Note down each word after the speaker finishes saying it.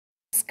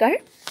নমস্কাৰ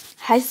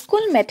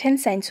high school math and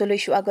সায়েন্সলৈ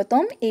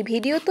স্বাগতম এই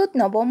ভিডিঅ'টোত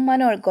নৱম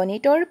মানৰ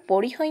গণিতৰ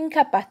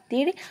পৰিসংখ্যা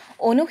পাঠটিৰ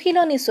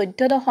অনুশীলনী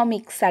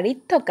 14.4ত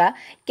থকা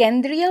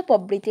কেন্দ্ৰীয়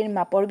প্ৰবৃত্তিৰ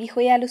মাপৰ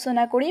বিষয়ে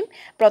আলোচনা কৰিম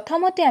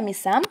প্ৰথমতে আমি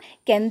চাম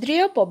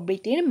কেন্দ্ৰীয়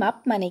প্ৰবৃত্তিৰ মাপ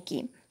মানে কি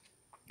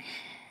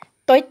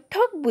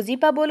তথ্যক বুজি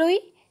পাবলৈ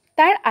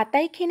তাৰ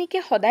আটাইখিনিকে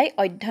সদায়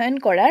অধ্যয়ন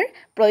কৰাৰ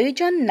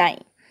প্ৰয়োজন নাই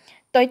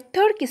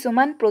তথ্যৰ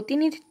কিছুমান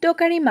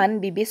প্ৰতিনিধিত্বকাৰী মান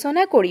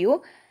বিবেচনা কৰিও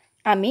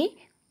আমি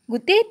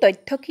গোটেই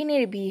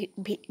তথ্যখিনিৰ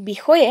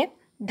বিষয়ে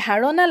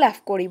ধাৰণা লাভ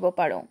কৰিব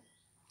পাৰোঁ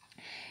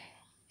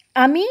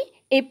আমি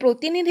এই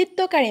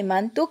প্ৰতিনিধিত্বকাৰী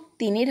মানটোক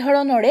তিনি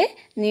ধৰণৰে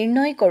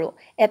নিৰ্ণয় কৰোঁ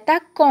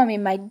এটাক কওঁ আমি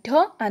মাধ্য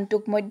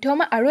আনটোক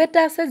মধ্যমা আৰু এটা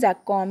আছে যাক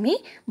কওঁ আমি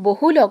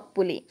বহুলক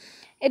বুলি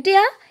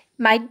এতিয়া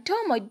মাধ্য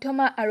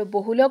মধ্যমা আৰু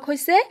বহুলক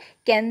হৈছে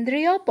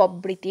কেন্দ্ৰীয়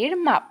প্ৰবৃত্তিৰ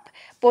মাপ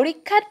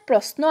পৰীক্ষাত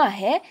প্ৰশ্ন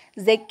আহে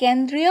যে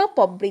কেন্দ্ৰীয়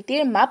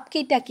প্ৰবৃত্তিৰ মাপ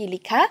কেইটা কি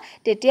লিখা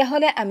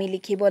তেতিয়াহলে আমি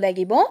লিখিব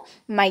লাগিব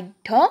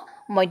মাধ্য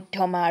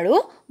মধ্যমা আৰু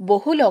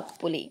বহুলক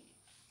বুলি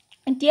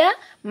এতিয়া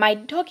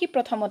মাধ্য কি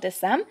প্ৰথমতে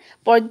চাম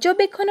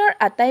পৰ্যবেক্ষণৰ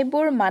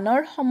আটাইবোৰ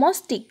মানৰ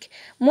সমষ্টিক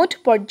মুঠ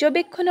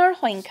পৰ্যবেক্ষণৰ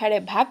সংখ্যাৰে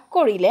ভাগ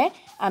কৰিলে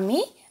আমি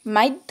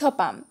মাধ্য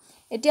পাম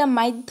এতিয়া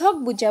মাধ্যক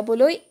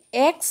বুজাবলৈ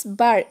x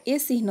বাৰ এই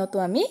চিহ্নটো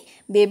আমি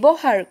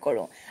ব্যৱহাৰ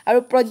কৰোঁ আৰু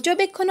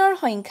পৰ্যবেক্ষণৰ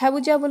সংখ্যা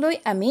বুজাবলৈ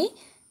আমি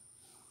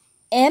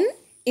n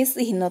এই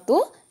চিহ্নটো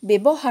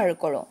ব্যৱহাৰ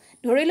কৰোঁ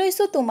ধৰি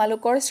লৈছো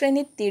তোমালোকৰ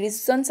শ্ৰেণীত 30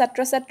 জন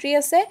ছাত্ৰ-ছাত্ৰী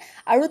আছে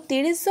আৰু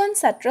 30 জন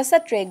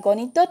ছাত্ৰ-ছাত্ৰীয়ে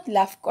গণিতত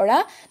লাভ কৰা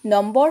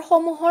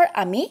নম্বৰসমূহৰ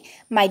আমি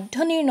মাধ্য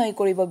নিৰ্ণয়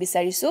কৰিব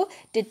বিচাৰিছো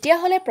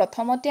তেতিয়াহলে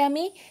প্ৰথমতে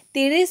আমি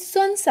 30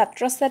 জন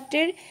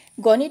ছাত্ৰ-ছাত্ৰীৰ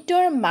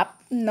গণিতৰ মাপ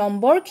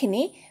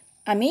নম্বৰখিনি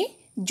আমি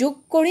যোগ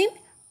কৰিম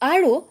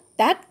আৰু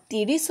তাক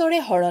 30ৰে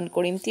হৰণ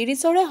কৰিম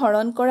 30ৰে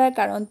হৰণ কৰাৰ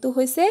কাৰণটো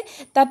হৈছে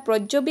তাত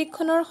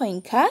পৰ্যবেক্ষণৰ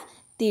সংখ্যা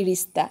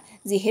 30টা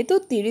যেহেতু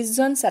 30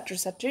 জন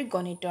ছাত্ৰ-ছাত্ৰীৰ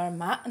গণিতৰ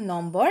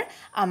নম্বৰ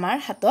আমাৰ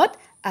হাতত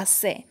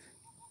আছে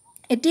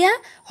এতিয়া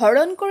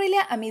হৰণ কৰিলে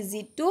আমি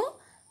যেটো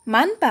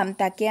মান পাম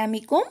তাকে আমি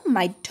কম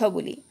মাধ্য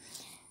বুলি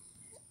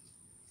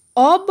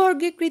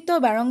অবৰ্গীকৃত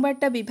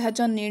বাৰংবাৰতা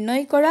বিভাজন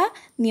নিৰ্ণয় কৰা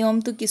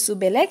নিয়মটো কিছু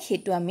বেলেগ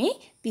হেতু আমি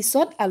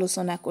পিছত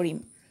আলোচনা কৰিম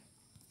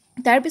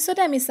তাৰ পিছত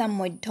আমি চাম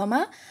মধ্যমা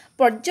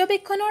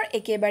পৰ্যবেক্ষণৰ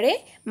একেবাৰে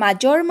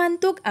মাজৰ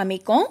মানটোক আমি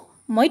কওঁ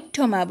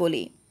মধ্যমা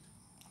বুলি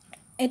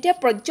এতিয়া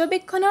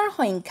পৰ্যবেক্ষণৰ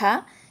সংখ্যা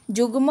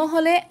যুগ্ম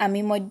হলে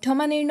আমি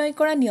মধ্যমা নিৰ্ণয়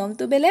কৰা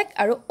নিয়মটো বেলেগ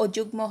আৰু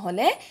অযুগ্ম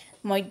হলে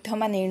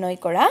মধ্যমা নিৰ্ণয়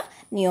কৰা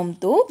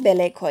নিয়মটো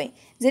বেলেগ হয়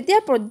যেতিয়া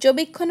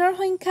পৰ্যবেক্ষণৰ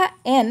সংখ্যা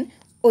n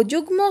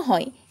অযুগ্ম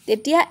হয়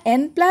তেতিয়া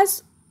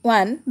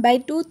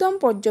n+1/2 তম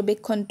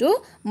পৰ্যবেক্ষণটো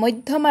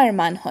মধ্যমাৰ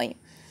মান হয়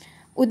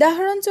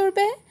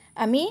উদাহৰণস্বৰূপে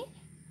আমি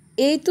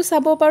এইটো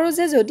চাব পাৰো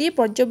যে যদি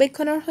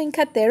পৰ্যবেক্ষণৰ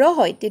সংখ্যা 13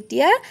 হয়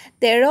তেতিয়া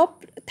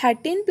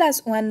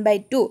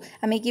 13+1/2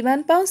 আমি কিমান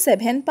পাওঁ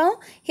 7 পাওঁ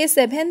সেই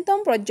 7 তম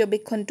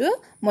পৰ্যবেক্ষণটো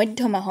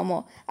মধ্যমা হ'ব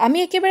আমি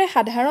একেবাৰে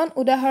সাধাৰণ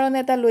উদাহৰণ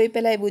এটা লৈ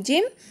পেলাই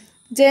বুজিম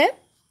যে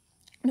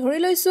ধৰি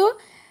লৈছো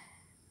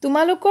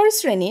তোমালোকৰ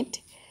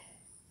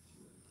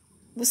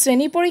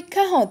শ্ৰেণী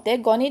পৰীক্ষা হওঁতে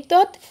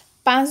গণিতত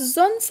 5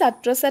 জন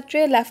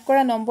ছাত্ৰ-ছাত্ৰীয়ে লাভ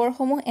কৰা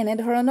নম্বৰসমূহ এনে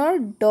ধৰণৰ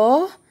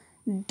 10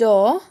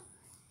 10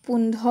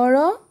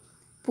 15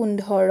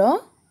 15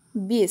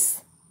 20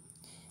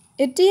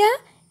 এতিয়া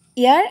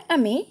ইয়াৰ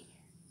আমি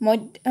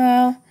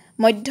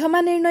মধ্যমা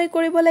নিৰ্ণয়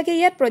কৰিব লাগে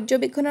ইয়াত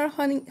পৰ্যবেক্ষণৰ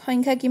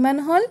সংখ্যা কিমান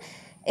হল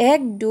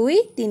 1 2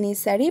 3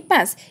 4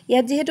 5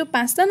 ইয়াত যেহেতু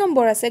 5টা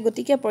নম্বৰ আছে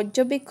গতিকে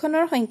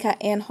পৰ্যবেক্ষণৰ সংখ্যা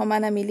n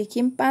সমান আমি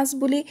লিখিম 5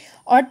 বুলি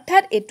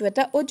অৰ্থাৎ এটো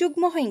এটা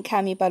অযুগ্ম সংখ্যা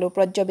আমি পালো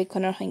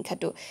পৰ্যবেক্ষণৰ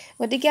সংখ্যাটো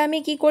গতিকে আমি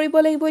কি কৰিব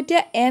লাগিব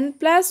এতিয়া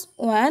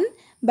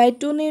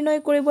n+1/2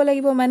 নিৰ্ণয় কৰিব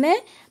লাগিব মানে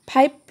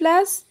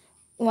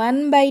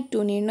 5+1/2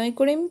 নিৰ্ণয়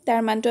কৰিম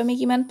তাৰ মানটো আমি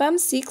কিমান পাম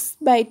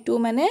 6/2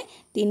 মানে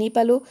 3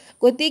 পালো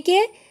গতিকে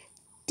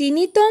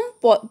তিনিতম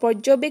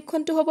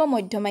পৰ্যবেক্ষণটো হ'ব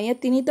মধ্যমা ইয়াত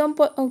তিনিতম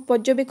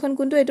পৰ্যবেক্ষণ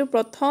কোনটো এটো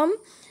প্ৰথম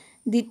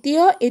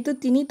দ্বিতীয় এটো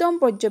তিনিতম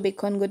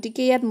পৰ্যবেক্ষণ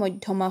গতিকে ইয়াত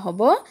মধ্যমা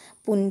হ'ব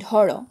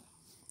 15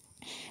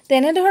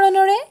 তেনে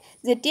ধৰণৰে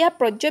যেতিয়া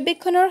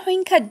পৰ্যবেক্ষণৰ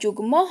সংখ্যা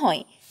যুগ্ম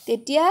হয়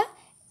তেতিয়া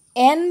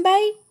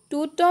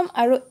n/2 তম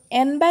আৰু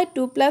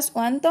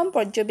n/2+1 তম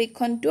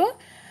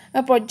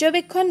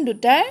পৰ্যবেক্ষণ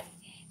দুটাৰ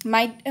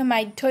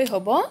মাধ্যই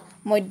হ'ব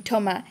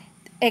মধ্যমা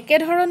একে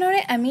ধৰণৰে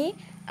আমি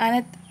আন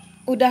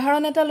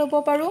উদাহৰণ এটা ল'ব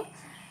পাৰো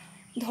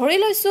ধৰি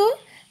লৈছো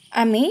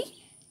আমি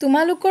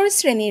তোমালোকৰ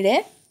শ্ৰেণীৰে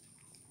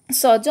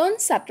 6 জন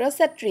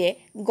ছাত্ৰ-ছাত্ৰীয়ে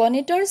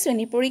গণিতৰ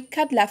শ্ৰেণী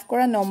পৰীক্ষাত লাভ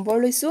কৰা নম্বৰ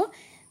লৈছো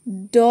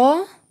 10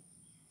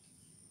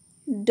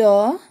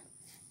 10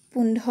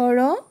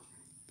 15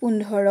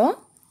 15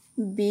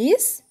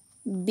 20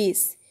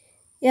 20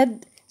 ইয়াত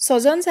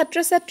 6 জন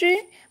ছাত্ৰ-ছাত্ৰীৰ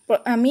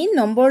আমি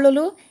নম্বৰ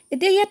ললো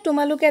এতিয়া ইয়াত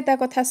তোমালোকে এটা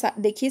কথা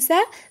দেখিছা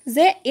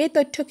যে এই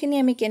তথ্যখিনি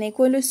আমি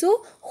কেনেকৈ লৈছো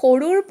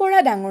সৰুৰ পৰা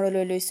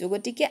ডাঙৰলৈ লৈছো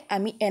গতিকে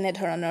আমি এনে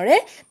ধৰণৰে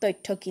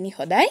তথ্যখিনি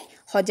সদায়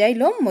সজাই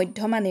লম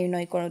মধ্যমা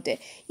নিৰ্ণয় কৰোতে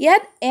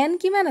ইয়াত n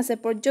কিমান আছে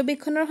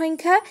পৰ্যবেক্ষণৰ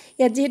সংখ্যা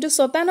ইয়াত যেহেতু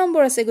 6টা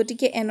নম্বৰ আছে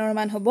গতিকে n ৰ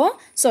মান হ'ব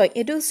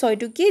 6 এটো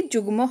 6টো কি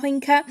যুগ্ম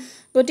সংখ্যা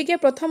গতিকে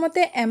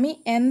প্ৰথমতে আমি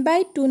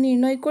n/2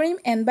 নিৰ্ণয় কৰিম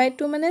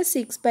n/2 মানে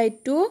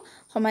 6/2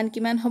 সমান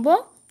কিমান হ'ব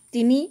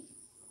 3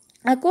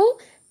 আকৌ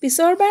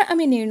পিছৰবাৰ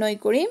আমি নিৰ্ণয়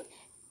কৰিম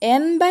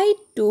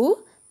n/2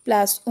 +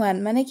 1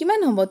 মানে কিমান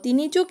হ'ব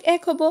 3 +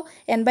 1 হ'ব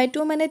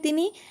n/2 মানে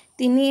 3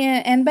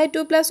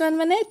 n/2 + 1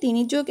 মানে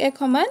 3 + 1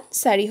 সমান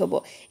 4 হ'ব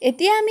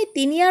এতিয়া আমি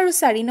 3 আৰু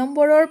 4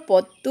 নম্বৰৰ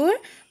পদটোৰ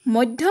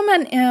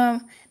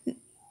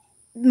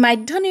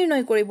মাধ্য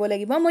নিৰ্ণয় কৰিব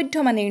লাগিব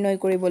মধ্যমা নিৰ্ণয়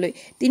কৰিবলৈ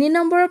 3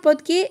 নম্বৰৰ পদ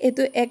কি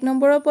এটো 1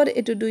 নম্বৰৰ পদ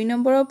এটো 2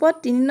 নম্বৰৰ পদ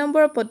 3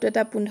 নম্বৰৰ পদটো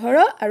এটা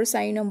 15 আৰু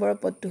 4 নম্বৰৰ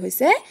পদটো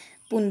হৈছে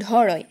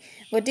 15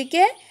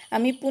 গতিকে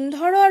আমি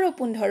 15 আৰু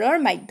 15ৰ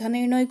মাধ্য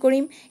নিৰ্ণয়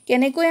কৰিম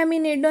কেনেকৈ আমি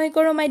নিৰ্ণয়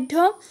কৰো মাধ্য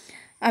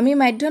আমি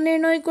মাধ্য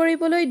নিৰ্ণয়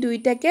কৰিবলৈ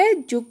দুইটাকে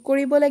যোগ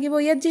কৰিব লাগিব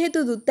ইয়াত যেহেতু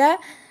দুটা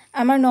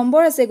আমাৰ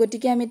নম্বৰ আছে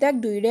গতিকে আমি তাক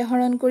 2 ৰে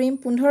হৰণ কৰিম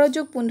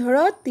 15 +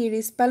 15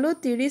 30 পালো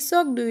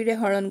 30ক 2 ৰে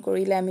হৰণ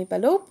কৰিলে আমি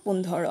পালো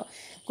 15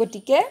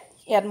 গতিকে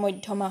ইয়াত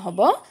মধ্যমা হ'ব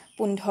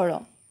 15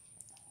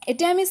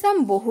 এতিয়া আমি চাম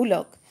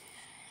বহুলক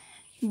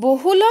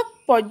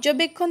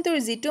পৰ্যবেক্ষণটোৰ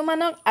যিটো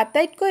মানক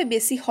আটাইতকৈ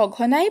বেছি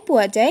সঘনাই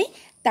পোৱা যায়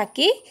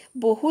তাকে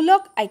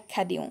বহুলক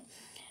আখ্যা দিওঁ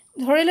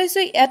ধৰি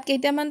লৈছো ইয়াত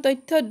কেইটামান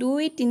তথ্য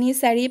 2 3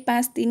 4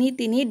 5 3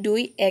 3 2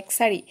 1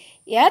 4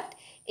 ইয়াত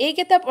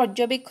এইকেইটা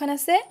পৰ্যবেক্ষণ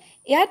আছে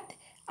ইয়াত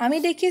আমি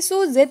দেখিছো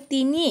যে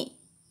 3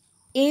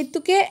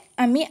 এইটোকে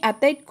আমি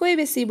আটাইতকৈ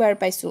বেছি বাৰ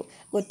পাইছো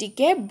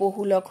গতিকে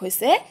বহুলক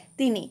হৈছে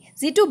 3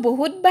 যেটো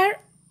বহুতবাৰ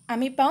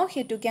আমি পাও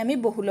হেতুকে আমি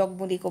বহুলক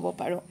বুলি ক'ব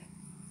পাৰো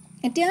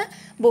এতিয়া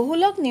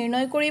বহুলক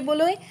নিৰ্ণয়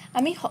কৰিবলৈ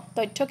আমি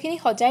তথ্যখিনি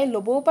সজাই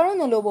লবও পাৰো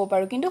নলবও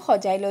পাৰো কিন্তু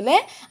সজাই ললে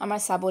আমাৰ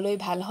চাবলৈ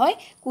ভাল হয়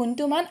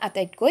কোনটো মান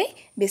আটাইতকৈ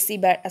বেছি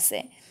বাৰ আছে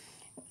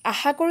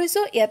আশা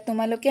কৰিছো ইয়াত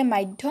তোমালোকে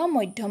মাধ্য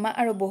মধ্যমা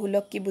আৰু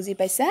বহুলক কি বুজি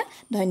পাইছা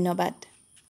ধন্যবাদ